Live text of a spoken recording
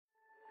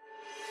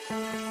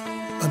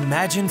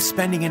Imagine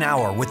spending an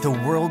hour with the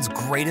world's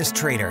greatest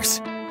traders.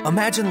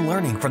 Imagine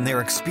learning from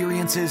their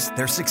experiences,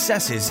 their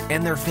successes,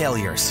 and their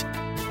failures.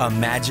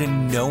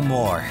 Imagine no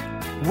more.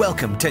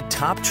 Welcome to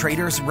Top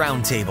Traders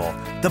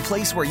Roundtable, the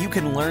place where you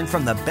can learn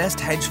from the best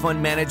hedge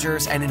fund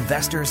managers and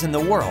investors in the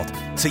world,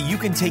 so you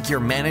can take your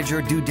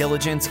manager due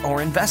diligence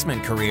or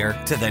investment career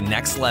to the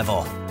next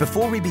level.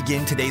 Before we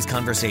begin today's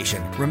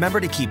conversation, remember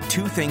to keep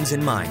two things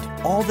in mind.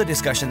 All the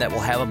discussion that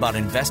we'll have about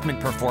investment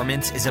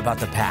performance is about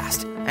the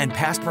past, and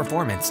past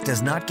performance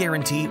does not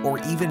guarantee or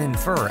even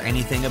infer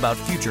anything about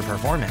future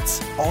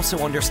performance. Also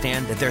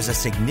understand that there's a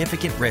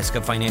significant risk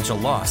of financial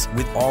loss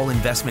with all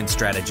investment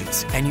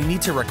strategies, and you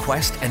need to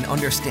request and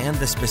understand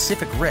the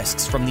specific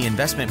risks from the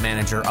investment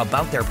manager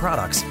about their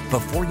products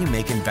before you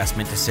make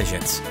investment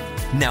decisions.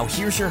 Now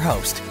here's your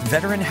host,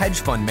 veteran hedge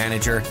fund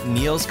manager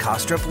Niels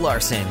Kostrup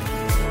Larsen.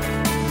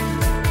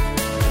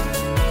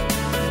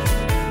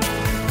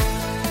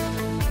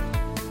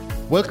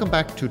 Welcome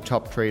back to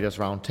Top Traders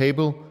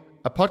Roundtable,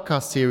 a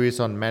podcast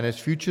series on managed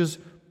futures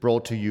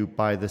brought to you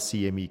by the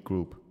CME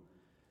Group.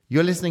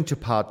 You're listening to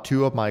part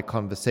 2 of my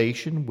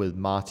conversation with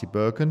Marty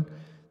Bergin,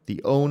 the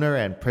owner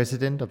and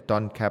president of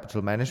Dunn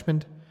Capital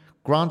Management,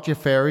 Grant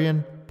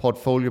Jaffarian,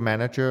 portfolio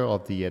manager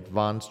of the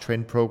Advanced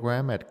Trend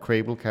Program at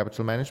Crable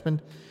Capital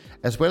Management,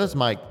 as well as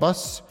Mike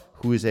Buss,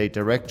 who is a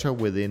director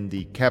within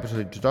the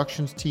Capital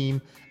Introductions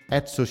team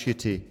at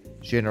Societe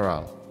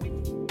Generale.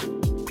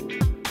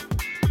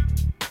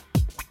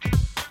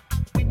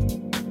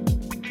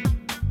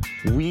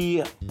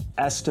 We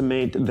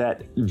estimate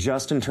that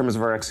just in terms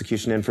of our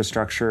execution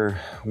infrastructure,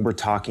 we're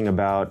talking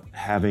about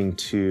having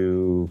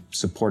to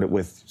support it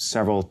with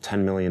several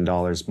 $10 million,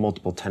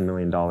 multiple $10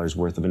 million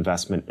worth of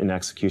investment in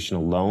execution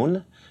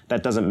alone.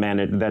 That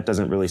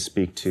doesn't really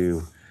speak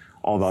to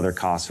all the other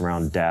costs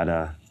around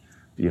data,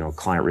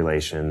 client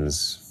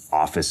relations,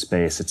 office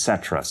space,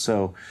 etc.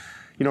 So,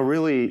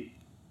 really,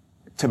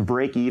 to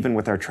break even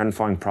with our trend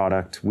following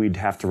product, we'd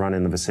have to run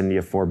in the vicinity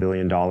of $4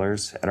 billion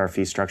at our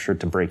fee structure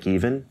to break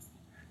even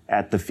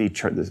at the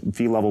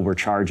fee level we're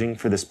charging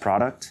for this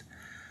product,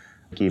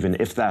 even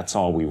if that's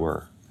all we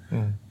were,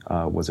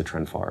 was a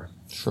trend FAR.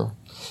 Sure.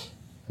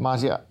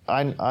 Marty,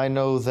 I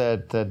know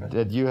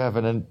that you have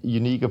a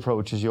unique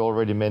approach, as you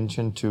already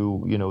mentioned,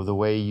 to the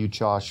way you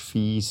charge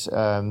fees.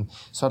 So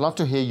I'd love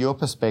to hear your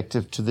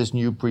perspective to this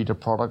new breed of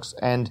products.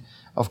 And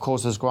of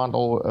course, as Grant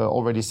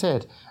already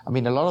said, a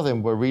lot of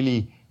them were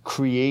really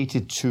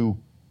created to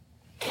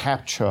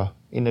capture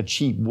in a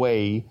cheap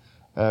way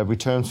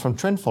returns from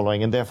trend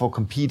following, and therefore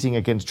competing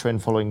against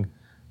trend following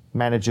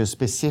managers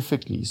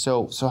specifically.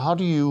 So how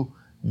do you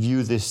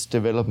view this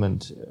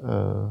development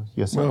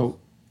yourself? Well,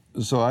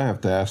 so I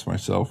have to ask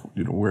myself,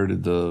 where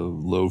did the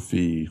low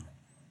fee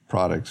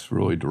products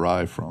really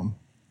derive from?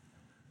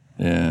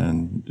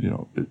 And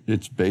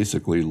it's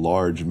basically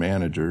large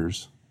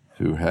managers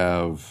who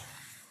have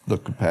the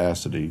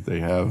capacity, they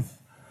have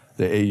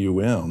the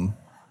AUM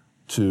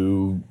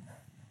to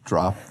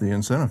drop the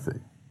incentive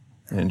fee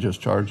and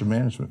just charge a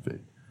management fee.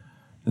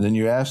 And then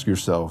you ask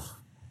yourself,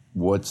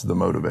 what's the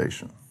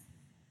motivation?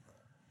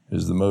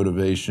 Is the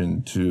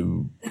motivation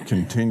to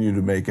continue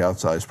to make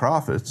outsized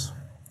profits,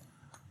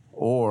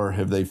 or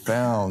have they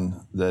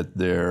found that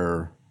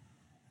their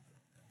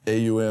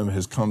AUM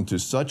has come to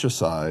such a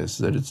size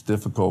that it's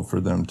difficult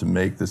for them to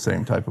make the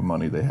same type of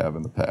money they have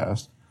in the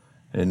past,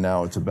 and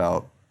now it's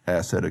about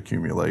asset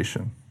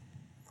accumulation?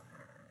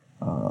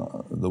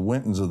 The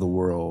Wintons of the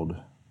world,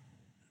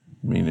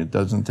 it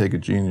doesn't take a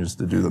genius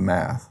to do the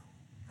math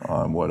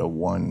on what a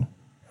 1%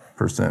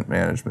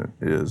 management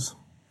is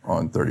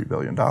on $30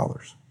 billion.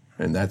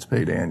 And that's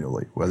paid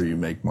annually, whether you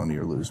make money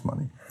or lose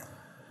money.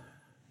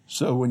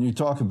 So when you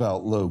talk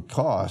about low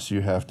cost,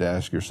 you have to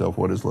ask yourself,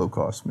 what does low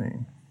cost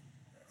mean?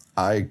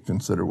 I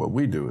consider what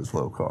we do as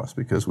low cost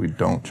because we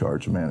don't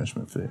charge a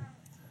management fee.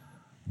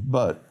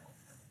 But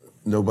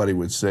nobody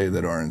would say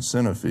that our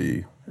incentive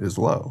fee is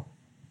low.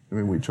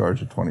 We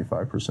charge a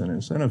 25%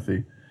 incentive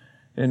fee.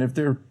 And if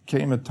there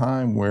came a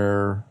time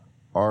where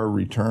our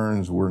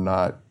returns were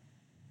not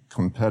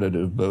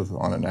competitive, both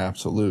on an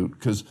absolute,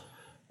 because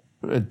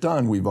at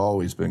Dunn, we've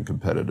always been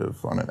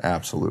competitive on an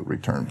absolute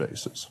return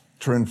basis.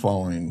 Trend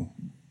following,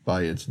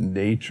 by its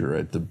nature,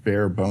 at the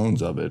bare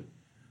bones of it,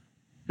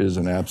 is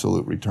an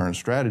absolute return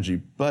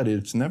strategy, but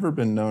it's never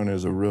been known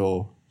as a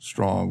real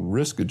strong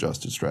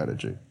risk-adjusted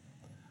strategy.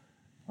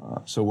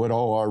 So what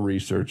all our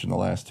research in the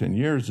last 10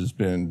 years has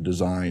been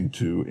designed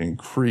to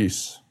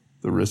increase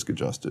the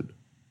risk-adjusted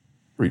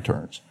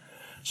returns.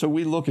 So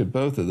we look at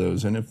both of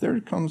those, and if there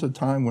comes a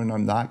time when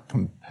I'm not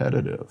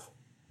competitive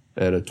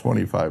at a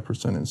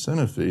 25%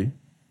 incentive fee,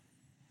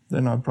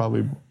 then I'd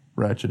probably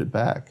ratchet it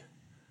back.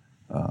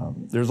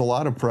 There's a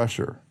lot of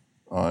pressure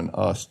on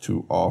us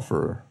to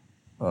offer,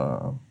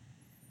 a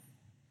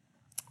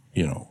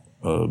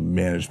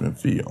management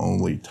fee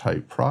only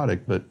type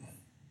product, but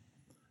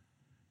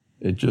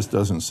it just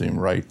doesn't seem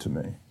right to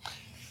me.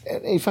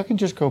 If I can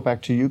just go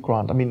back to you,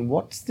 Grant,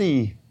 what's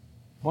the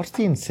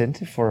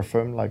incentive for a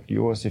firm like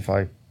yours, if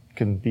I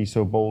can be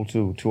so bold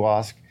to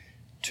ask,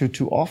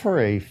 to offer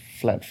a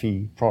flat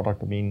fee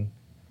product? I mean,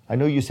 I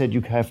know you said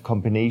you have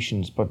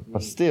combinations, but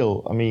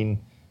still, I mean,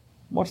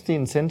 what's the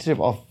incentive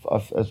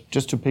of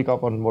just to pick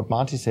up on what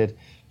Marty said,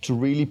 to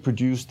really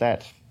produce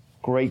that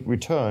great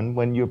return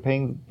when you're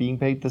being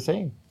paid the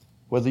same,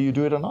 whether you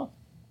do it or not?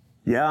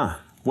 Yeah.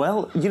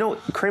 Well,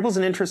 Crable's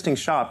an interesting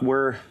shop.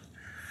 We're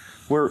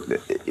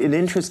an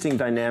interesting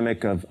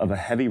dynamic of a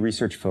heavy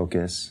research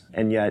focus,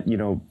 and yet,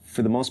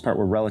 for the most part,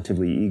 we're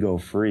relatively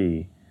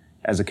ego-free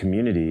as a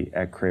community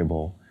at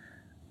Crable.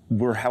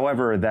 We're,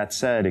 however, that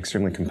said,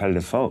 extremely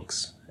competitive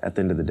folks at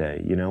the end of the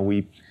day.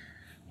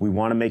 We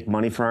want to make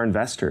money for our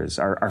investors.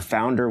 Our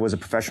founder was a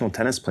professional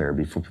tennis player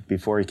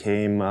before he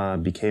became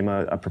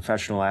a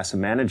professional asset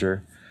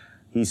manager.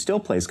 He still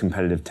plays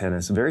competitive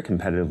tennis very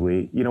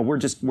competitively.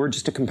 We're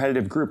just a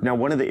competitive group. Now,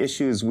 one of the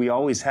issues we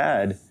always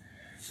had,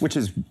 which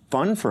is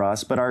fun for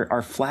us, but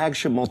our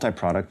flagship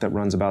multi-product that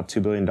runs about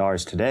 $2 billion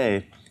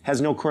today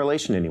has no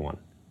correlation to anyone.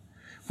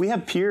 We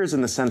have peers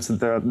in the sense that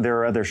there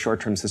are other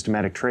short-term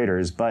systematic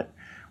traders, but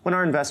when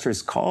our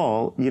investors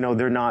call,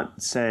 they're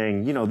not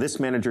saying, this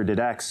manager did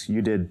X,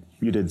 you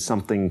did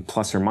something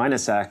plus or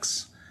minus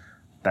X.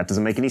 That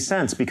doesn't make any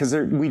sense because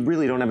we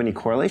really don't have any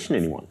correlation to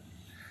anyone,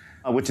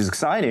 which is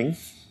exciting.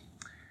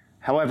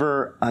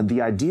 However,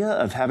 the idea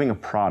of having a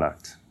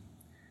product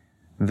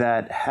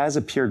that has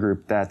a peer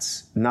group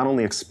that's not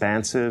only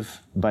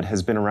expansive, but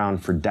has been around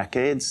for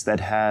decades,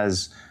 that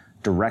has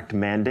direct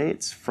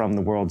mandates from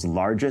the world's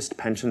largest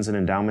pensions and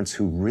endowments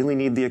who really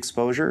need the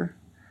exposure,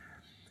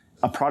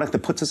 a product that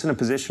puts us in a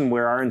position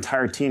where our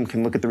entire team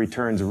can look at the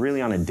returns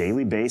really on a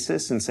daily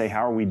basis and say,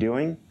 how are we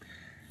doing?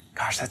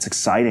 Gosh, that's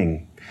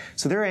exciting.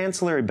 So there are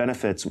ancillary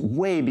benefits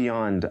way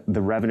beyond the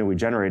revenue we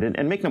generated.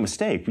 And make no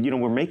mistake,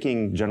 we're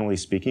making, generally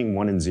speaking,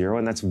 1 and 0,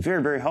 and that's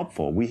very, very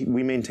helpful. We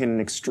maintain an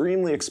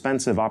extremely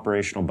expensive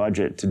operational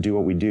budget to do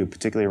what we do,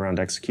 particularly around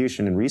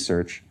execution and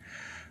research.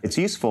 It's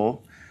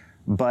useful,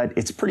 but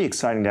it's pretty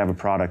exciting to have a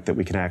product that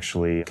we can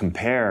actually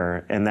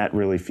compare, and that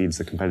really feeds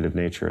the competitive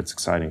nature. It's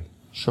exciting.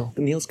 Sure.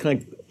 Niels, can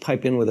I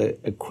pipe in with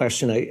a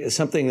question?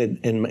 Something that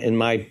in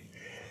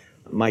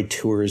my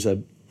tours,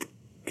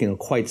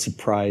 quite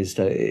surprised.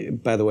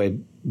 By the way,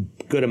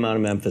 good amount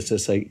of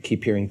emphasis. I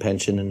keep hearing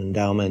pension and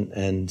endowment,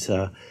 and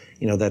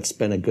that's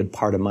been a good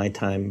part of my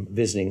time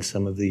visiting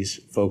some of these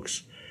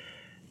folks,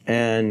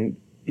 and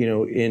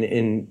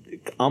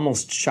in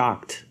almost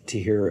shocked to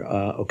hear,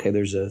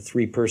 there's a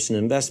 3-person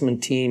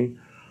investment team,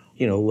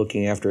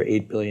 looking after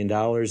 $8 billion,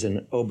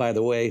 and oh, by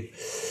the way,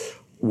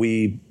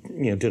 we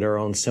did our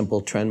own simple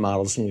trend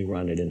models and we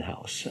run it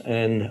in-house.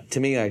 And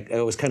to me,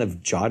 it was kind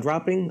of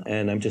jaw-dropping,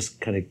 and I'm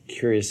just kind of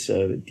curious,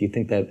 do you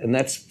think that, and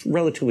that's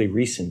relatively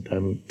recent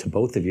to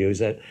both of you,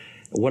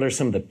 what are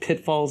some of the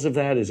pitfalls of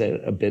that? Is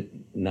that a bit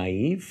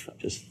naive?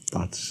 Just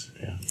thoughts,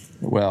 yeah.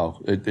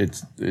 Well,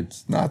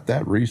 it's not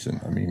that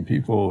recent. I mean,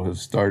 people have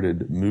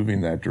started moving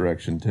that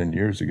direction 10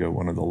 years ago.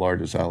 One of the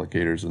largest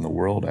allocators in the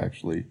world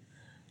actually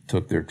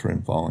took their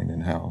trend following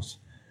in-house.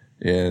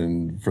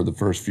 And for the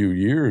first few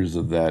years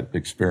of that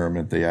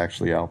experiment, they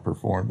actually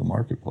outperformed the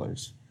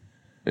marketplace.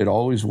 It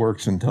always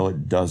works until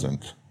it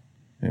doesn't.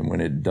 And when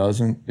it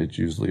doesn't, it's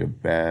usually a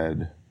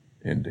bad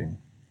ending.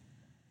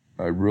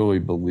 I really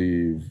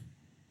believe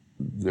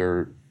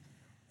there's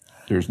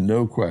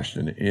no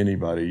question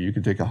anybody, you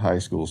could take a high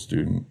school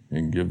student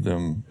and give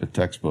them a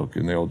textbook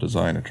and they'll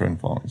design a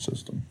trend following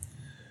system.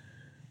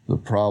 The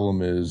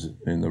problem is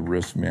in the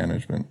risk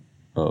management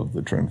of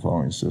the trend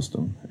following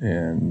system.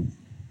 And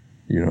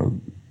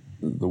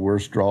the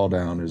worst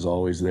drawdown is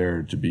always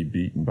there to be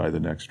beaten by the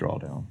next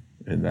drawdown.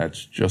 And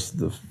that's just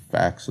the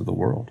facts of the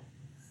world.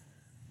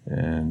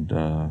 And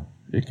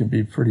it can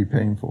be pretty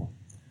painful.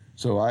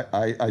 So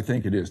I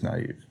think it is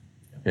naive.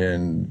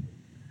 And,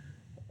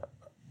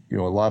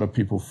 a lot of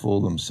people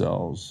fool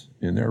themselves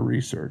in their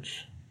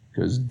research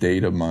because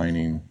data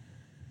mining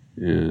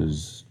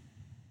is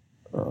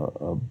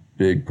a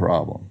big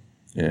problem.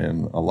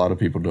 And a lot of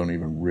people don't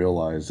even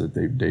realize that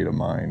they've data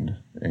mined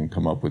and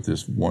come up with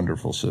this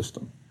wonderful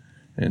system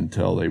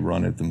until they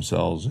run it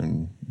themselves,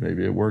 and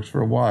maybe it works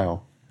for a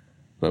while,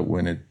 but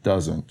when it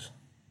doesn't,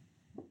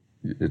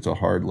 it's a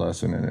hard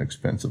lesson and an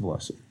expensive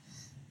lesson.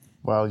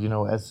 Well,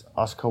 as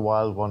Oscar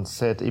Wilde once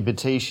said,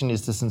 imitation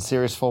is the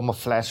sincerest form of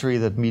flattery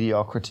that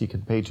mediocrity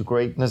can pay to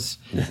greatness.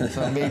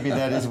 So maybe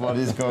that is what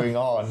is going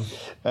on.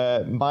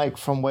 Mike,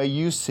 from where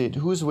you sit,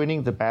 who's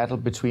winning the battle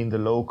between the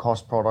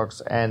low-cost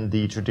products and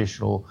the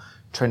traditional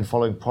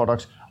trend-following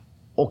products?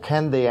 Or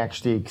can they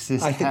actually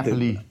exist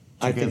happily together?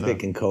 I think they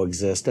can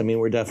coexist. I mean,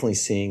 we're definitely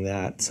seeing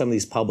that. Some of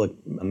these public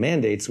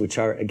mandates, which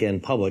are, again,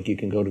 public, you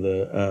can go to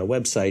the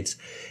websites,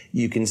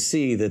 you can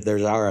see that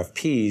there's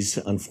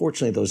RFPs.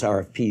 Unfortunately, those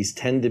RFPs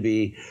tend to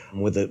be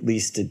with at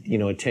least a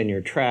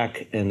 10-year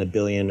track and $1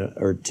 billion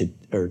or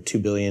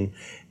 $2 billion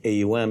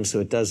AUM.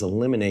 So it does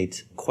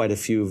eliminate quite a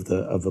few of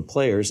the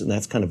players, and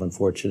that's kind of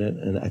unfortunate.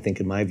 And I think,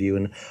 in my view,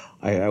 and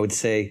I would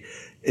say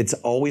it's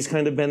always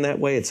kind of been that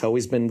way. It's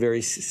always been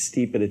very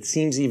steep, but it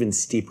seems even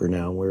steeper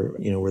now, where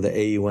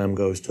the AUM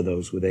goes to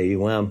those with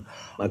AUM.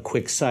 A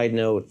quick side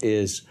note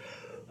is,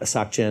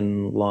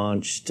 SocGen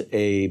launched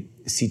a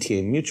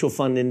CTA mutual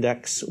fund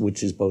index,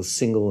 which is both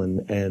single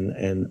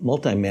and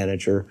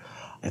multi-manager.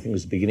 I think it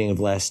was the beginning of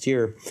last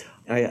year.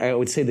 I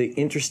would say the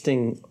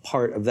interesting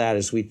part of that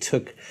is we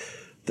took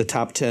the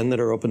top 10 that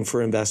are open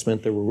for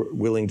investment, that were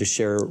willing to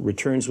share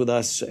returns with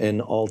us,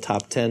 and all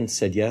top 10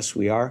 said, yes,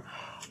 we are.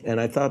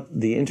 And I thought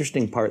the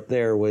interesting part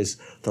there was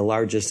the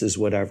largest is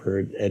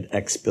whatever at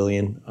X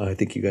billion. I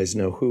think you guys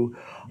know who.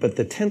 But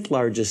the 10th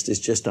largest is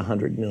just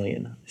 100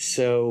 million.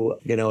 So,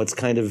 it's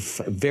kind of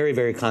very,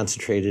 very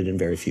concentrated in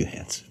very few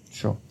hands.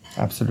 Sure,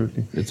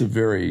 absolutely. It's a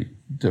very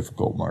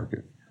difficult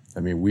market. I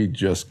mean, we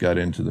just got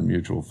into the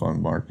mutual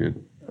fund market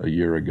a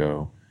year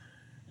ago,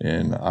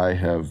 and I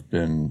have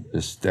been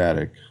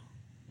ecstatic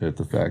at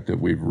the fact that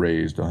we've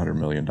raised $100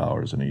 million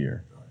in a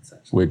year,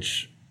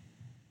 which,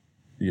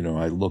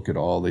 I look at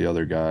all the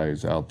other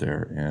guys out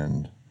there,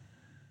 and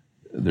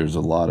there's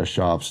a lot of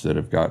shops that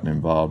have gotten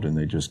involved and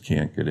they just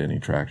can't get any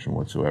traction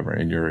whatsoever.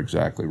 And you're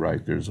exactly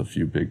right. There's a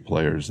few big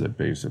players that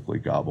basically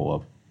gobble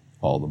up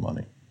all the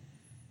money.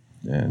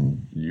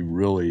 And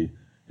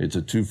it's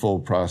a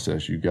twofold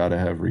process. You got to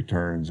have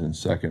returns, and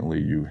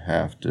secondly, you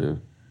have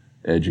to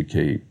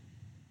educate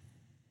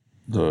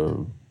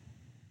the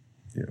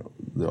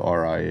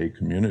RIA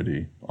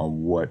community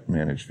on what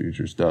managed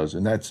futures does.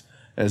 And that's,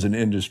 as an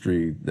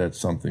industry, that's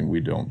something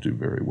we don't do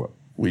very well.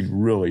 We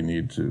really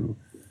need to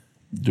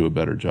do a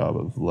better job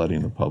of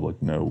letting the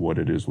public know what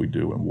it is we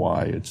do and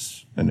why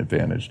it's an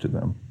advantage to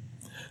them.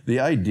 The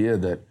idea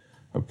that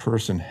a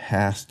person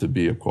has to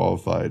be a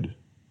qualified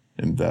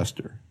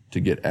investor to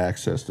get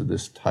access to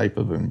this type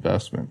of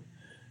investment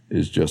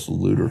is just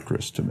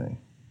ludicrous to me.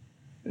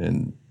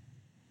 And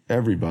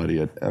everybody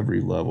at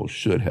every level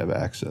should have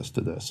access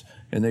to this.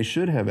 And they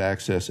should have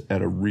access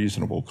at a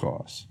reasonable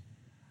cost.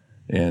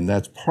 And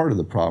that's part of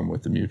the problem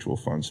with the mutual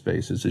fund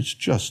space is it's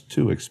just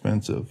too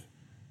expensive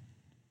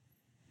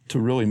to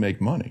really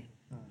make money.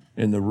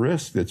 And the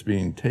risk that's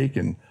being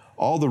taken,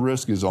 all the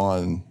risk is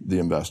on the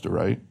investor,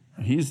 right?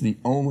 He's the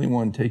only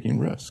one taking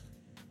risk.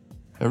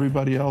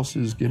 Everybody else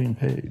is getting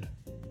paid.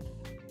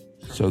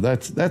 So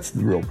that's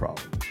the real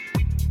problem.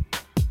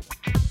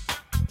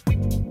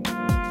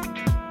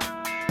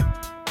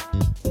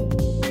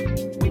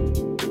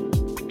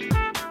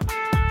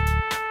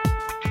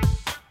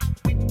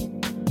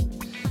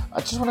 I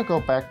just want to go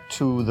back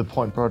to the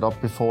point brought up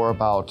before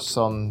about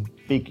some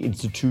big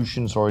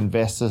institutions or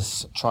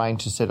investors trying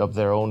to set up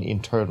their own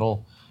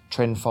internal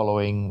trend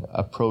following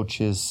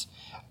approaches.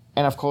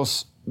 And of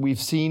course, we've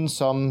seen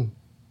some,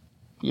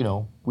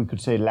 we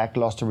could say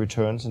lackluster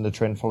returns in the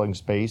trend following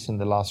space in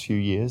the last few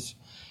years.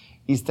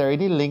 Is there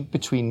any link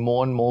between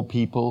more and more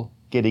people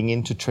getting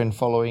into trend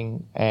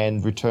following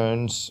and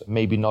returns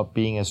maybe not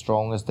being as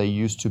strong as they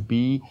used to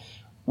be?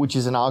 Which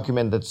is an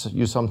argument that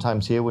you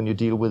sometimes hear when you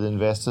deal with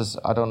investors.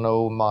 I don't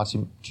know,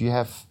 Marty, do you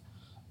have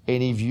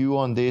any view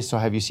on this, or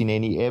have you seen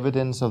any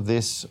evidence of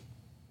this?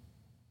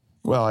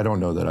 Well, I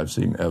don't know that I've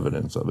seen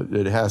evidence of it.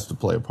 It has to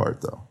play a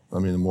part, though. I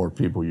mean, the more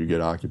people you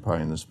get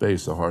occupying the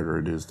space, the harder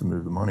it is to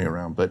move the money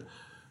around. But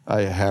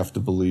I have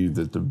to believe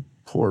that the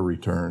poor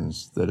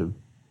returns that have,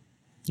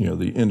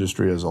 the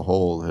industry as a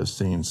whole has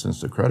seen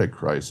since the credit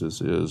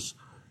crisis is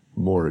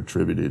more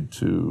attributed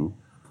to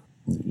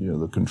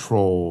the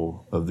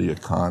control of the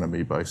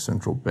economy by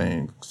central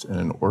banks and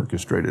an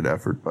orchestrated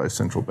effort by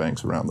central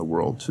banks around the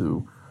world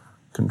to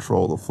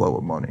control the flow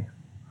of money,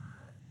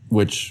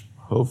 which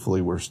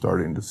hopefully we're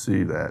starting to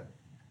see that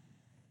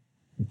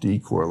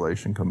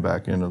decorrelation come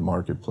back into the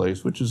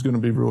marketplace, which is going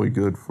to be really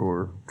good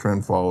for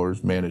trend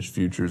followers, managed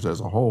futures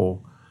as a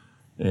whole,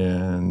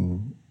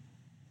 and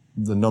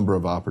the number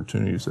of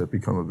opportunities that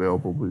become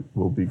available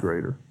will be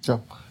greater.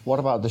 Sure. What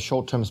about the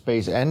short-term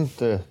space and,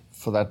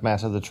 for that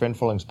matter, the trend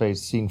following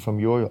space seen from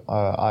your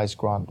eyes,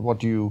 Grant? What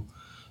do you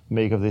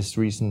make of this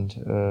recent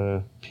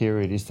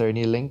period? Is there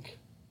any link?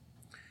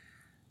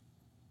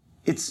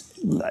 It's,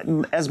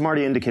 as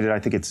Marty indicated, I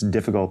think it's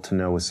difficult to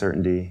know with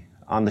certainty.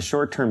 On the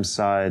short-term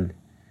side,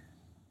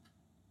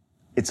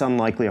 it's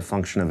unlikely a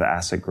function of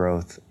asset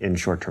growth in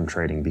short-term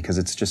trading because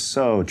it's just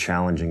so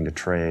challenging to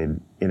trade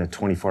in a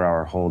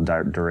 24-hour hold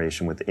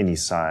duration with any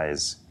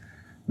size.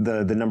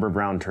 The number of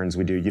round turns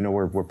we do,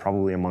 we're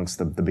probably amongst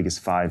the biggest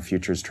 5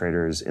 futures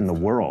traders in the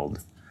world,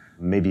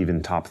 maybe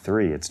even top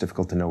 3. It's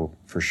difficult to know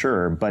for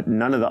sure, but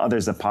none of the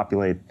others that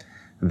populate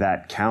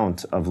that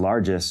count of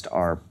largest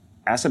are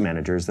asset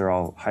managers. They're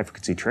all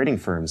high-frequency trading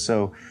firms.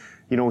 So,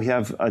 we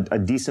have a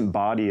decent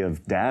body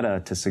of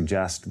data to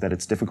suggest that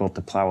it's difficult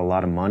to plow a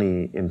lot of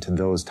money into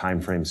those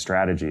timeframe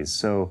strategies.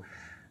 So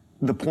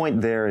the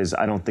point there is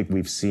I don't think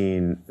we've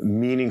seen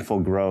meaningful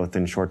growth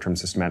in short-term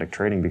systematic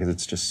trading because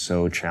it's just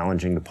so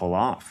challenging to pull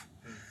off.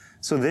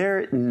 So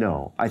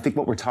no. I think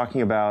what we're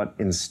talking about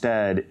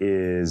instead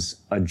is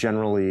a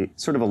generally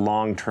sort of a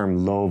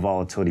long-term low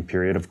volatility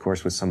period, of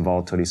course, with some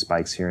volatility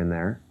spikes here and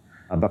there.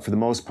 But for the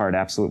most part,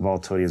 absolute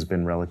volatility has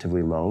been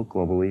relatively low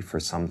globally for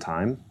some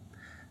time.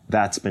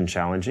 That's been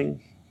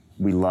challenging.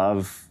 We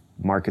love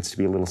markets to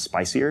be a little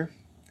spicier.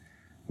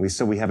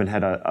 We haven't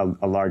had a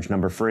large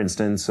number, for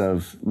instance,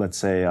 of, let's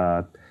say,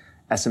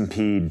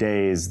 S&P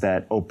days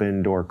that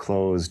opened or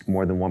closed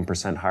more than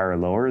 1% higher or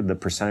lower, the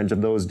percentage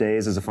of those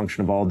days as a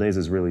function of all days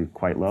is really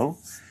quite low.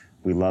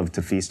 We love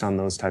to feast on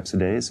those types of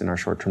days in our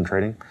short-term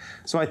trading.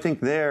 So I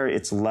think there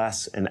it's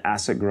less an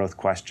asset growth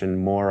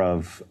question, more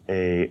of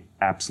a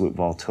absolute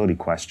volatility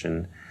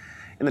question.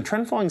 In the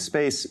trend following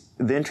space,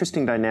 the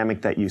interesting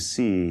dynamic that you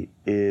see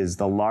is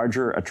the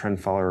larger a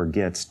trend follower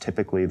gets,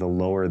 typically the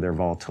lower their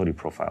volatility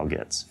profile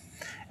gets,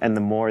 and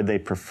the more they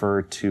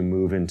prefer to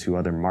move into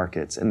other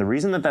markets. And the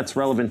reason that that's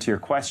relevant to your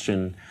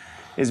question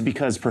is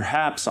because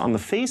perhaps on the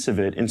face of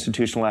it,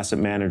 institutional asset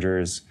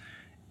managers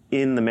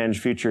in the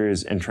managed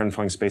futures and trend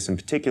following space in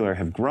particular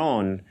have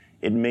grown.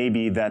 It may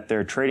be that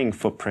their trading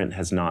footprint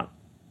has not,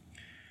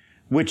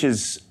 which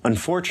is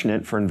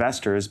unfortunate for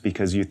investors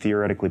because you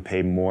theoretically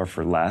pay more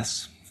for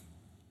less.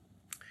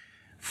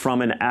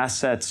 From an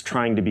assets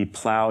trying to be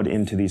plowed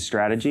into these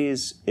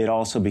strategies, it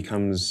also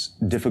becomes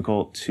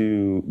difficult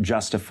to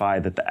justify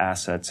that the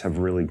assets have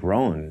really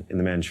grown in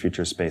the managed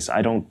future space.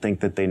 I don't think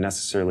that they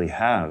necessarily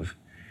have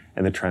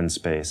in the trend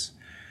space.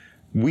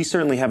 We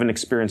certainly haven't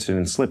experienced it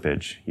in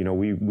slippage. You know,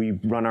 we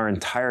run our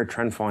entire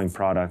trend following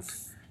product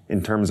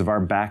in terms of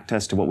our back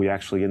test to what we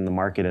actually get in the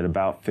market at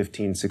about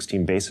 15,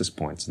 16 basis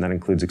points. And that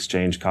includes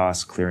exchange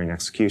costs, clearing,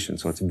 execution.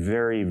 So it's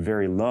very,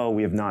 very low.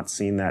 We have not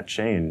seen that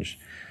change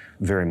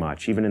very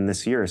much, even in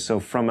this year. So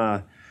from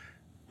an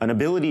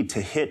ability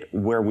to hit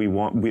where we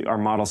want, our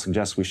model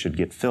suggests we should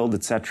get filled,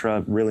 et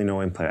cetera, really no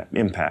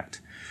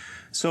impact.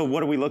 So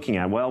what are we looking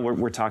at? Well,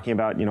 we're talking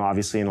about, you know,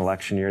 obviously an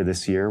election year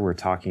this year. We're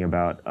talking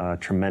about a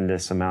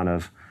tremendous amount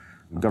of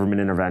government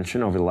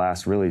intervention over the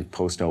last really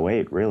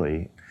post-08,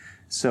 really.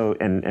 So,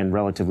 and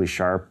relatively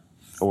sharp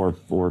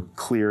or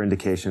clear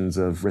indications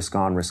of risk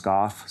on, risk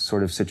off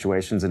sort of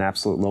situations and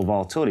absolute low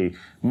volatility,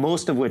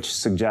 most of which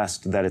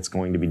suggest that it's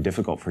going to be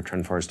difficult for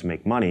trend followers to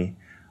make money.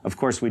 Of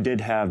course, we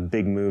did have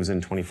big moves in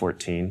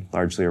 2014,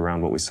 largely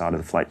around what we saw to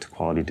the flight to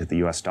quality to the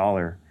US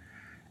dollar.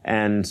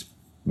 And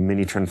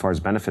many trend followers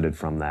benefited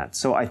from that.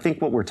 So I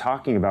think what we're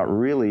talking about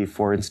really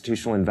for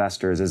institutional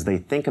investors as they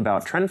think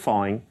about trend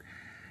following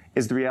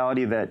is the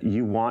reality that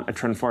you want a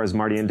trend follower, as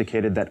Marty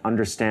indicated, that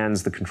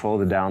understands the control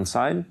of the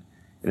downside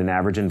in an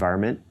average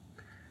environment,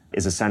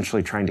 is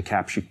essentially trying to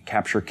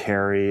capture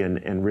carry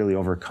and really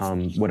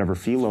overcome whatever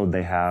fee load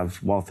they have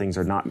while things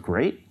are not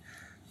great,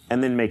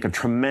 and then make a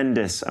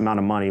tremendous amount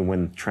of money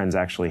when trends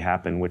actually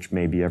happen, which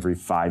may be every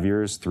 5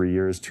 years, 3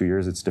 years, 2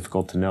 years. It's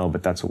difficult to know,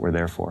 but that's what we're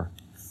there for.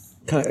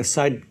 Kind of a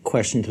side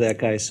question to that,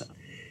 guys.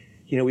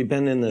 You know, we've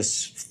been in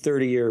this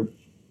 30-year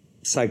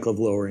cycle of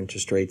lower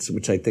interest rates,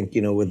 which I think,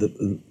 you know, with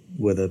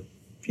a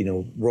you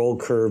know, roll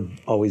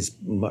curve always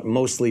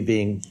mostly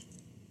being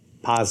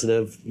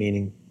positive,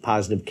 meaning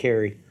positive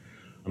carry.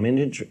 In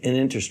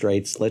interest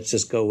rates, let's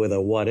just go with a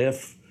what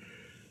if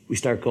we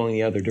start going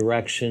the other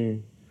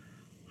direction.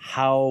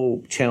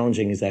 How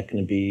challenging is that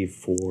going to be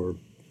for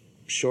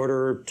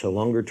shorter to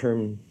longer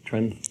term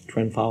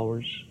trend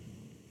followers?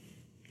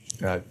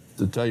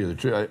 To tell you the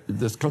truth,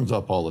 this comes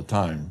up all the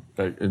time.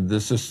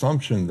 This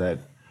assumption that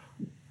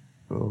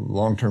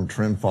long-term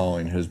trend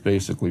following has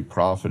basically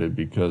profited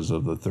because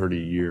of the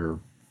 30-year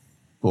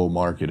bull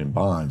market in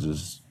bonds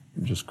is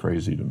just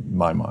crazy to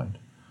my mind.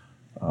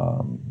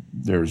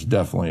 There's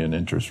definitely an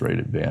interest rate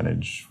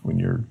advantage when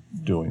you're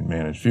doing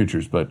managed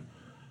futures, but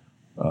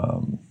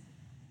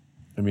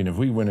I mean, if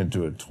we went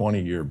into a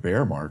 20-year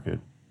bear market,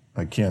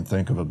 I can't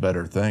think of a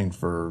better thing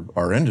for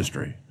our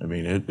industry. I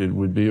mean, it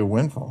would be a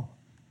windfall.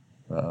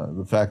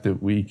 The fact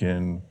that we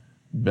can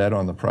bet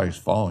on the price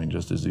falling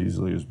just as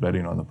easily as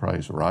betting on the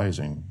price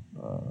rising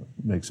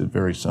makes it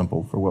very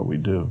simple for what we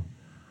do.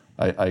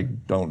 I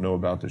don't know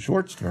about the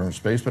short-term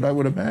space, but I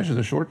would imagine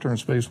the short-term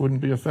space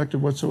wouldn't be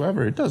affected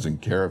whatsoever. It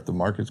doesn't care if the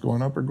market's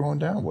going up or going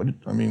down.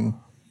 I mean,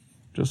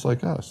 just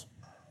like us.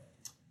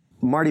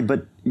 Marty,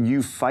 but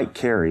you fight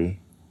carry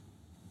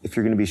if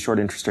you're going to be short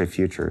interest rate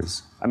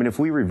futures. I mean, if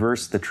we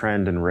reverse the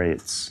trend in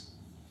rates,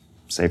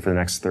 say for the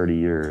next 30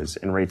 years,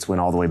 and rates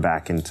went all the way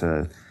back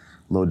into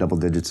low double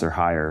digits or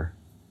higher,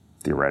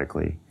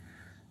 theoretically,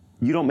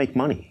 you don't make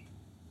money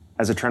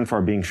as a trend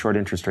follower being short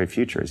interest rate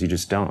futures. You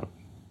just don't.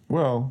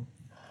 Well,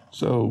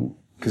 so...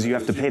 Because you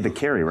have to pay the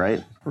carry,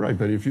 right? Right,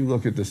 but if you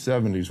look at the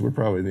 70s, we're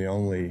probably the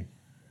only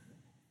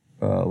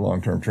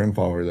long-term trend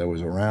follower that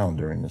was around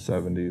during the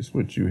 70s,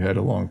 which you had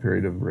a long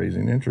period of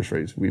raising interest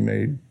rates. We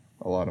made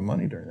a lot of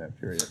money during that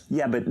period.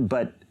 Yeah,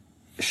 but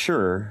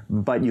sure,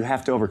 but you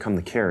have to overcome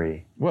the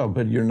carry. Well,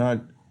 but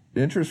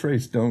interest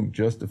rates don't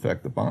just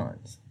affect the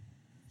bonds.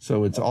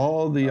 So it's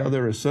all the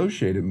other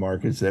associated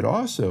markets that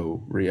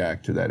also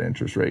react to that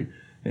interest rate.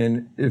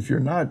 And if you're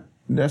not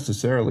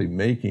necessarily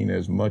making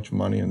as much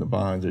money in the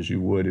bonds as you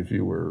would if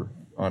you were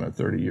on a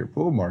 30-year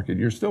bull market,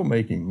 you're still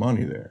making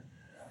money there.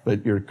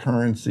 But your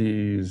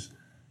currencies,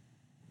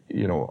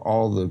 you know,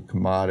 all the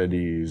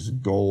commodities,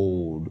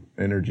 gold,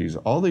 energies,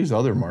 all these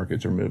other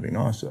markets are moving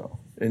also.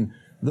 And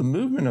the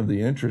movement of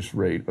the interest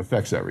rate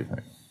affects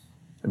everything.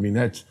 I mean,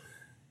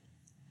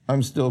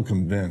 I'm still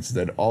convinced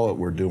that all that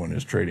we're doing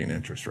is trading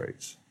interest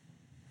rates.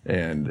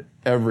 And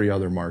every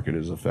other market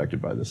is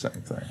affected by the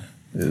same thing.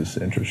 is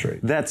interest rate.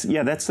 That's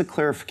the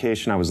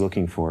clarification I was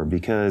looking for,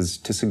 because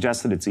to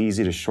suggest that it's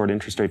easy to short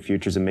interest rate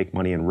futures and make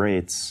money in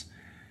rates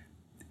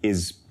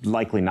is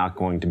likely not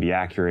going to be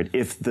accurate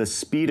if the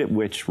speed at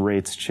which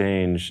rates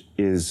change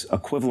is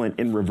equivalent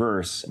in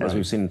reverse as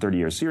we've seen in 30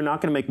 years. So you're not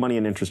going to make money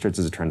in interest rates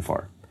as a trend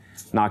FAR.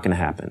 Not going to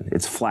happen.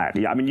 It's flat.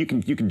 Yeah, I mean, you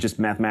can just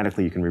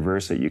mathematically, you can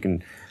reverse it. You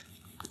can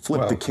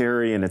flip the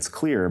carry and it's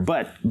clear.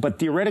 But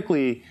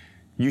theoretically,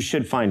 you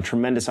should find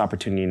tremendous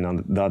opportunity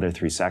in the other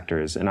three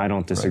sectors, and I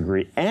don't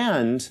disagree. Right.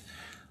 And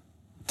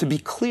to be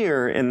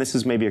clear, and this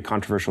is maybe a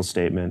controversial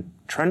statement,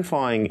 trend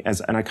following,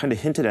 and I kind of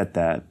hinted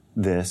at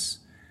this,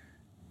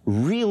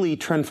 really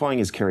trend following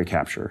is carry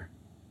capture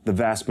the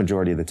vast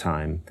majority of the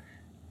time,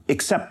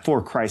 except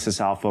for crisis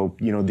alpha,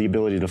 the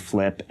ability to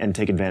flip and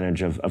take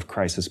advantage of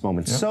crisis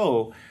moments. Yep.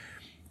 So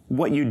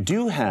what you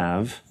do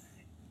have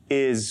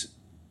is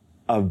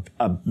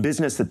a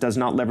business that does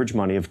not leverage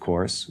money, of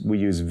course. We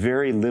use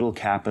very little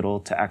capital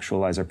to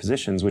actualize our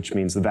positions, which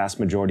means the vast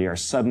majority are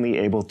suddenly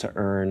able to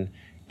earn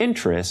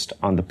interest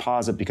on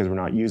deposit because we're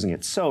not using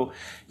it. So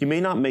you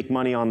may not make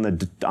money on the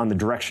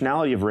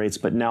directionality of rates,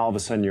 but now all of a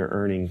sudden you're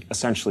earning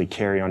essentially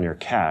carry on your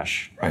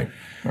cash.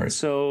 Right.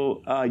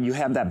 So you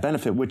have that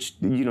benefit, which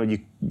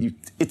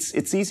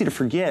it's easy to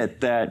forget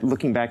that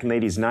looking back in the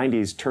 80s,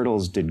 90s,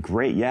 turtles did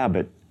great,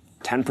 but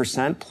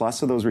 10%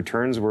 plus of those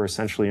returns were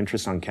essentially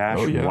interest on cash.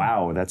 Oh, yeah.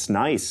 Wow, that's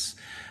nice.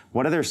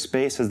 What other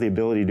space has the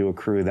ability to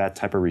accrue that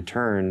type of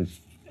return?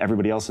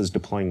 Everybody else is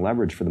deploying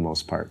leverage for the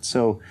most part.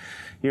 So,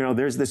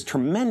 there's this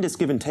tremendous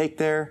give and take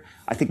there.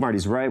 I think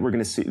Marty's right. We're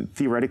going to see,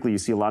 theoretically, you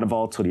see a lot of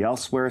volatility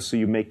elsewhere, so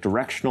you make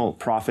directional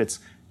profits.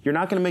 You're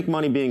not going to make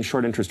money being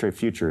short interest rate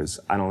futures.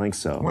 I don't think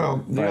so.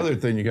 Well, the other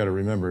thing you got to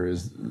remember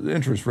is the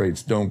interest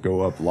rates don't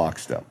go up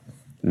lockstep.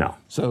 No.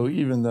 So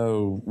even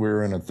though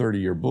we're in a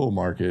 30-year bull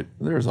market,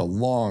 there's a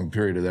long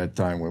period of that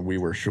time when we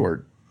were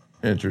short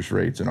interest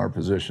rates in our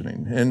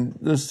positioning. And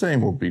the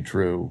same will be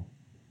true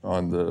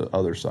on the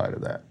other side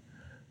of that.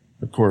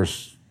 Of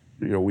course,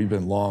 we've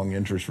been long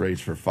interest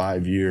rates for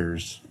 5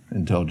 years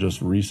until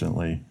just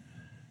recently.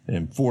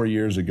 And 4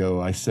 years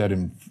ago, I sat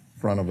in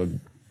front of a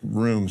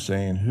room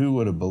saying, who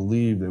would have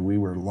believed that we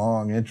were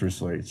long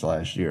interest rates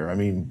last year? I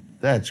mean,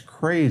 that's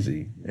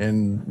crazy.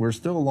 And we're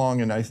still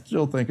long, and I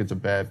still think it's a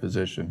bad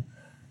position.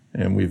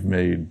 And we've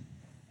made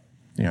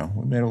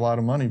a lot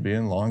of money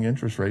being long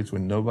interest rates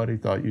when nobody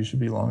thought you should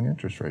be long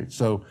interest rates.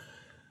 So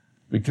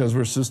because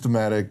we're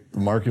systematic, the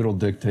market will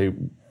dictate.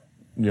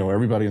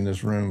 Everybody in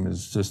this room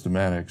is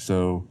systematic,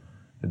 so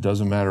it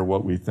doesn't matter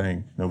what we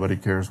think. Nobody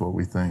cares what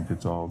we think.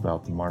 It's all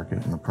about the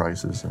market and the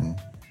prices, and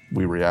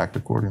we react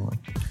accordingly.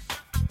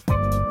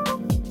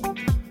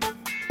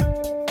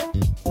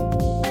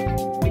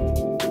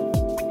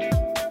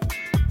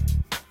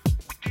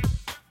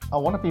 I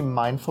want to be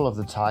mindful of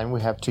the time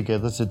we have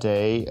together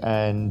today,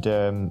 and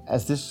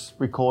as this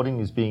recording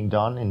is being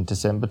done in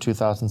December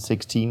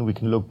 2016, we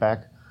can look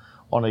back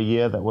on a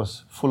year that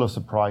was full of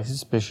surprises,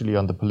 especially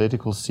on the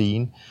political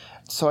scene.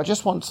 So I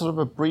just want sort of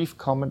a brief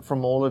comment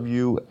from all of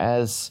you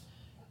as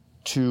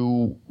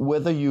to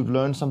whether you've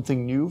learned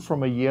something new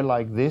from a year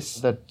like this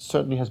that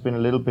certainly has been a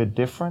little bit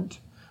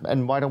different.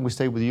 And why don't we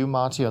stay with you,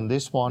 Marty, on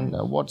this one?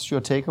 What's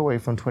your takeaway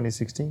from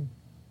 2016?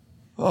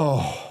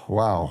 Oh,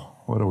 wow.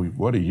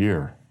 What a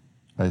year.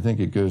 I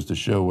think it goes to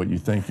show what you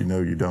think you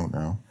know you don't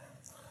know.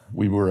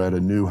 We were at a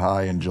new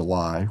high in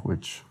July,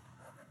 which,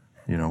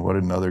 what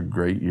another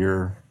great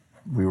year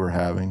we were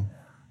having.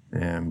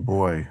 And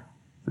boy,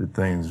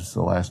 the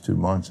last 2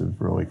 months have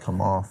really come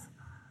off.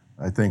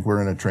 I think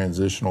we're in a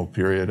transitional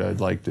period.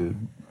 I'd like to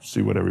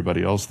see what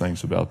everybody else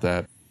thinks about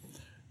that.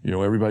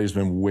 Everybody's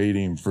been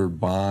waiting for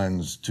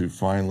bonds to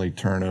finally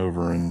turn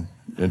over and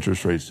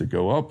interest rates to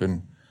go up.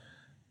 And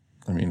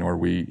are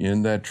we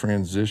in that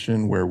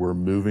transition where we're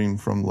moving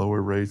from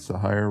lower rates to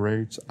higher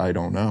rates? I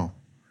don't know.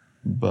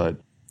 But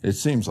it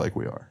seems like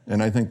we are.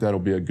 And I think that'll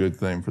be a good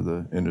thing for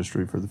the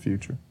industry for the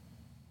future.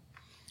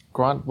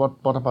 Grant, what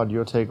about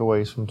your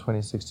takeaways from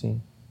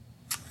 2016?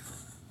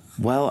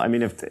 Well,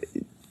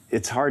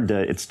 it's hard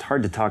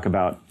to talk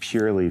about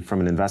purely from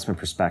an investment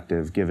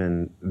perspective,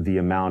 given the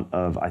amount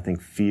of, I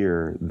think,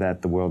 fear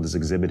that the world has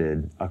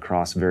exhibited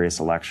across various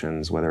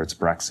elections, whether it's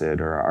Brexit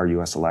or our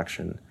U.S.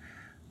 election.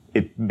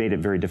 It made it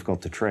very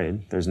difficult to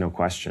trade. There's no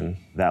question.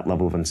 That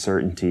level of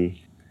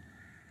uncertainty.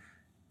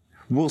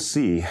 We'll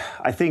see.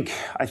 I think,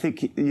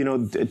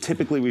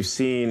 typically we've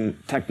seen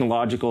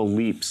technological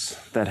leaps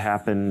that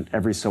happen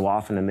every so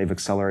often, and they've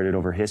accelerated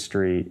over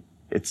history.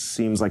 It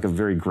seems like a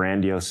very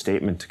grandiose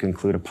statement to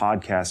conclude a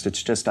podcast.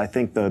 It's just, I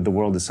think the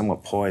world is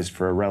somewhat poised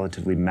for a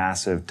relatively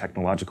massive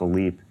technological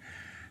leap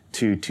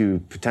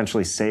to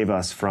potentially save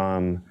us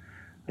from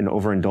an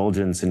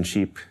overindulgence in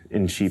cheap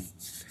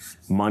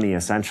money,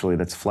 essentially,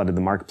 that's flooded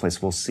the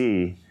marketplace. We'll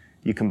see.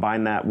 You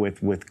combine that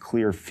with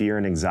clear fear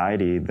and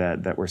anxiety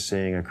that we're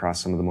seeing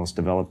across some of the most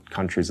developed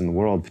countries in the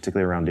world,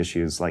 particularly around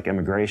issues like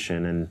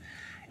immigration, and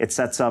it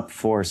sets up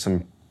for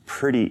some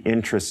pretty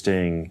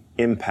interesting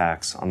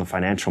impacts on the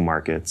financial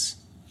markets.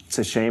 It's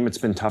a shame it's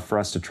been tough for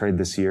us to trade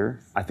this year.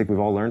 I think we've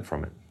all learned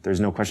from it. There's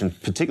no question,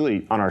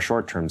 particularly on our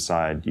short-term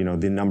side,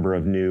 the number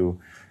of new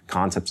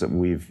concepts that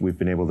we've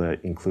been able to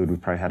include.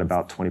 We've probably had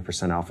about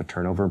 20% alpha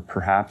turnover,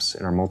 perhaps,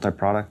 in our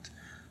multi-product.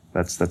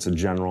 That's a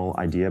general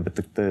idea, but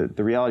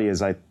the reality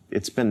is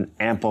it's been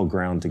ample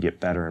ground to get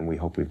better, and we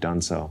hope we've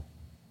done so.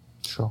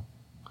 Sure.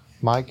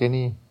 Mike,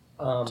 any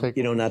take?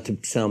 Not to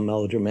sound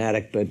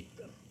melodramatic, but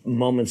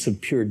moments of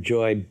pure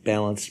joy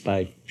balanced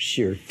by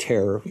sheer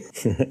terror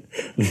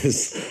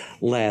this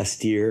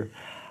last year.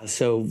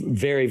 So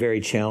very,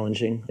 very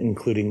challenging,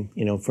 including,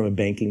 from a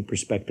banking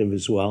perspective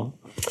as well.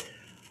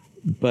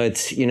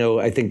 But,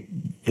 I think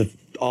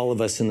all of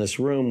us in this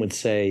room would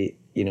say,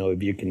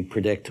 if you can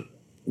predict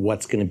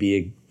what's going to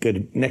be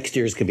next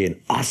year is going to be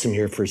an awesome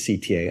year for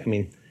CTA. I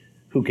mean,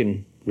 who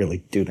can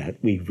really do that?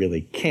 We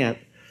really can't.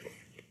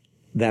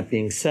 That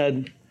being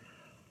said,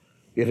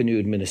 we have a new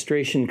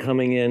administration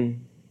coming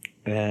in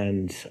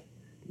and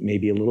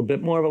maybe a little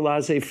bit more of a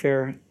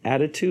laissez-faire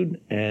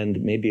attitude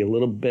and maybe a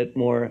little bit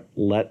more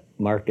let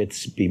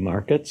markets be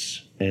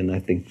markets. And I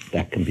think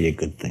that can be a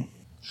good thing.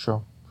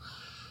 Sure.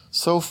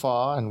 So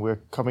far, and we're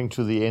coming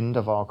to the end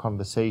of our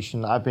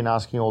conversation, I've been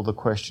asking all the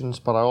questions,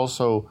 but I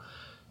also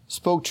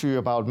spoke to you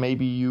about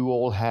maybe you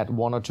all had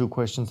one or two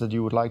questions that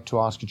you would like to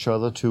ask each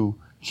other to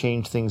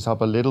change things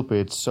up a little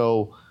bit.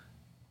 So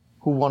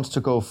who wants to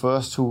go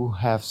first? Who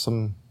have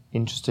some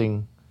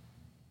interesting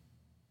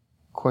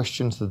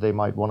questions that they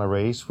might want to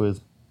raise with?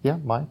 Yeah,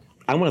 Mike?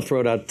 I want to throw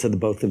it out to the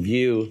both of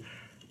you.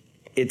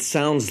 It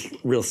sounds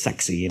real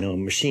sexy,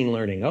 machine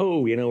learning.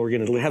 Oh, we're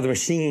going to have the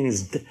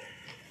machines.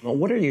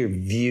 What are your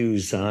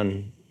views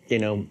on,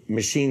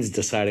 machines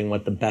deciding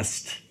what the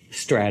best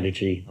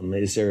strategy?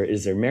 Is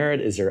there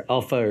merit? Is there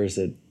alpha? Or is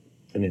it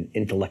an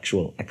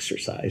intellectual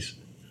exercise?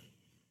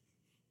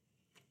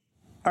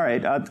 All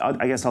right,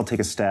 I guess I'll take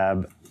a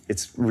stab.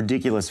 It's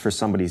ridiculous for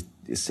somebody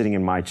sitting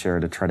in my chair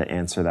to try to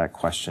answer that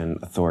question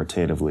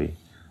authoritatively.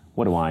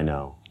 What do I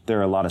know? There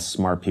are a lot of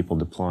smart people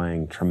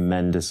deploying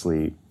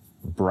tremendously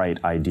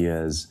bright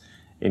ideas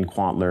in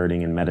quant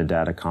learning and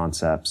metadata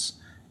concepts,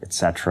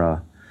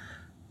 etc.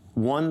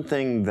 One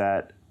thing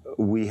that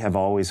we have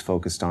always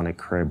focused on at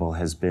Crable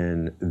has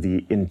been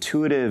the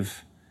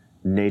intuitive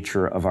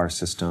nature of our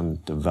system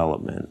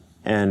development.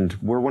 And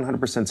we're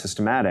 100%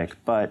 systematic,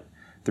 but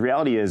the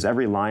reality is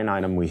every line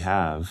item we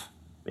have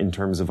in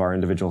terms of our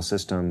individual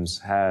systems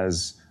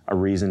has a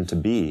reason to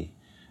be.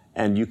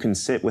 And you can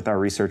sit with our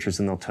researchers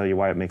and they'll tell you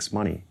why it makes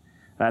money.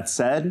 That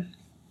said,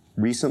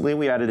 recently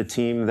we added a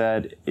team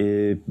that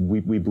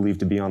we believe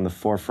to be on the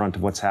forefront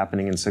of what's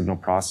happening in signal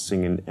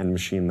processing and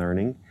machine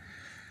learning.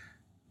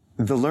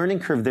 The learning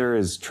curve there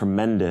is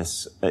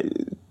tremendous.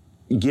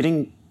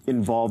 Getting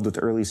involved with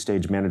early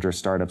stage manager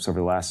startups over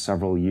the last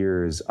several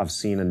years, I've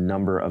seen a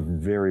number of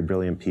very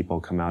brilliant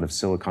people come out of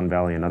Silicon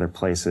Valley and other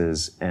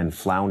places and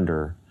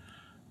flounder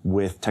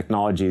with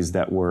technologies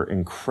that were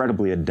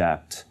incredibly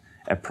adept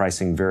at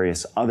pricing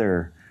various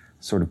other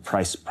sort of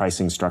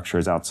pricing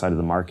structures outside of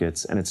the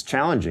markets. And it's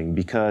challenging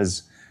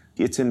because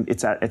it's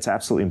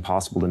absolutely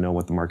impossible to know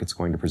what the market's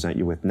going to present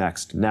you with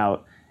next.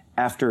 Now,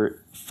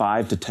 after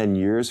 5 to 10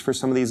 years for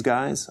some of these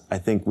guys, I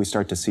think we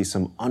start to see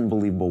some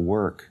unbelievable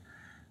work.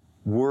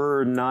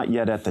 We're not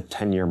yet at the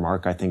 10-year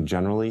mark, I think,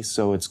 generally,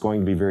 so it's going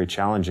to be very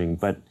challenging.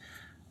 But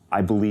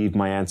I believe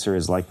my answer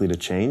is likely to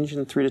change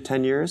in 3 to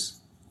 10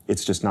 years.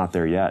 It's just not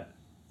there yet.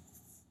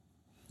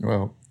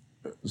 Well,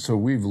 so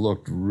we've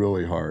looked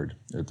really hard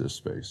at this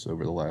space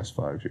over the last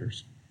 5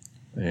 years.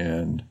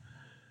 And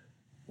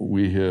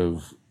we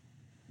have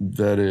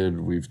vetted,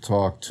 we've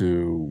talked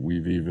to,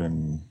 we've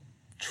even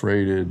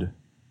traded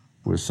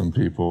with some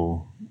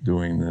people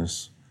doing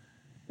this.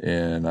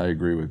 And I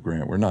agree with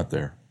Grant, we're not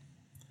there.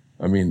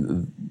 I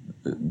mean,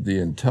 the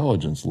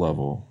intelligence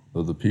level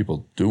of the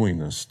people doing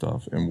this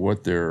stuff and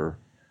what the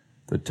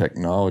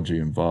technology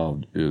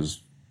involved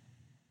is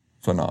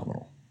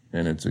phenomenal.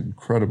 And it's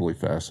incredibly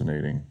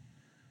fascinating.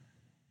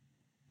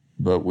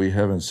 But we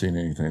haven't seen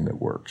anything that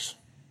works,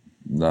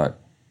 not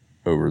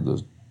over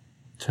the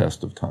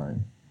test of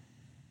time.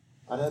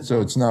 So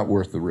it's not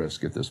worth the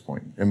risk at this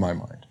point, in my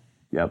mind.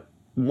 Yep.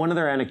 One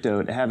other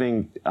anecdote,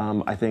 having,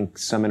 I think,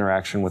 some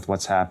interaction with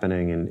what's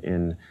happening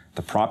in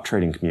the prop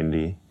trading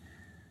community,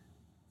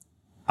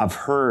 I've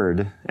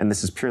heard, and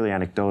this is purely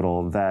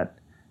anecdotal, that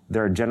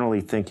they're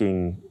generally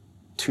thinking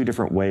two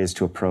different ways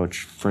to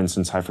approach, for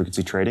instance,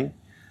 high-frequency trading.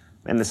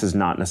 And this is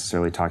not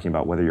necessarily talking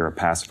about whether you're a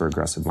passive or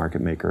aggressive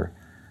market maker.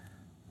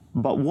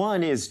 But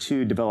one is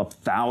to develop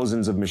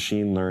thousands of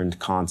machine-learned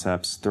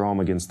concepts, throw them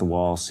against the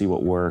wall, see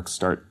what works,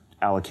 start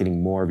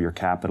allocating more of your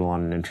capital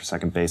on an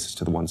inter-second basis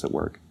to the ones that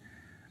work.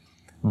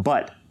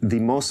 But the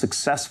most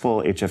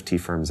successful HFT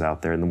firms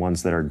out there, and the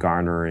ones that are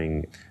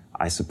garnering,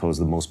 I suppose,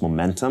 the most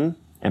momentum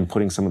and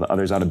putting some of the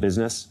others out of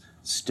business,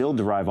 still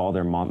derive all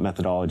their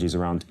methodologies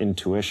around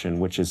intuition,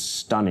 which is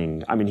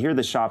stunning. I mean, here are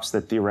the shops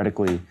that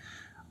theoretically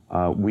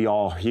we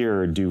all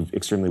here do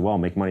extremely well,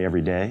 make money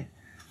every day.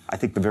 I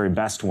think the very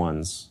best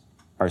ones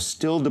are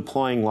still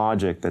deploying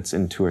logic that's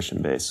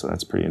intuition-based, so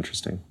that's pretty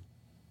interesting.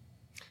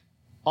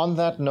 On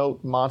that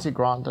note, Marty,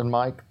 Grant, and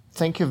Mike,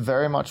 thank you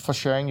very much for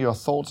sharing your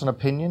thoughts and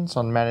opinions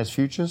on managed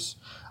futures.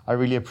 I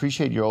really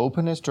appreciate your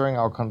openness during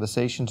our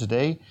conversation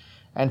today.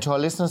 And to our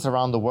listeners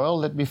around the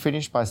world, let me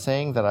finish by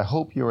saying that I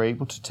hope you're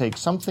able to take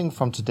something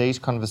from today's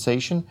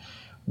conversation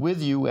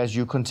with you as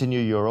you continue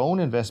your own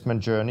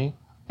investment journey.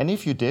 And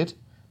if you did,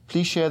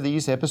 please share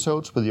these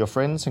episodes with your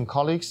friends and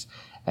colleagues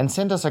and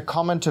send us a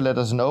comment to let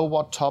us know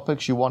what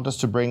topics you want us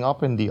to bring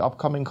up in the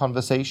upcoming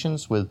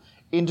conversations with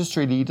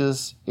industry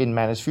leaders in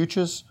managed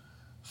futures.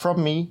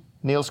 From me,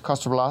 Niels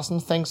Kostrup-Larsen,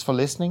 thanks for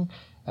listening,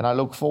 and I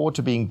look forward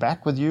to being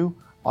back with you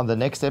on the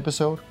next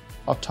episode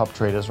of Top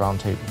Traders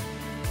Roundtable.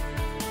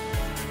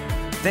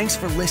 Thanks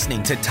for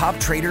listening to Top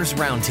Traders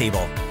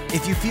Roundtable.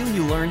 If you feel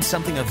you learned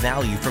something of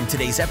value from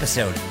today's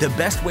episode, the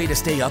best way to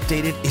stay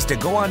updated is to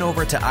go on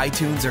over to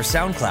iTunes or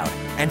SoundCloud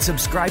and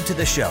subscribe to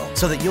the show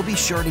so that you'll be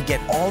sure to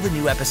get all the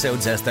new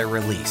episodes as they're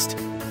released.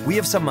 We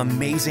have some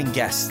amazing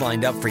guests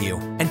lined up for you,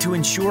 and to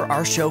ensure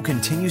our show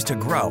continues to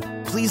grow,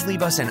 please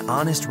leave us an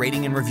honest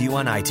rating and review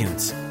on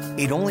iTunes.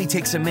 It only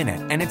takes a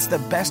minute, and it's the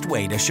best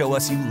way to show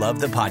us you love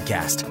the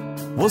podcast.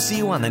 We'll see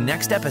you on the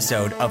next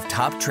episode of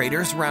Top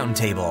Traders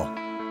Roundtable.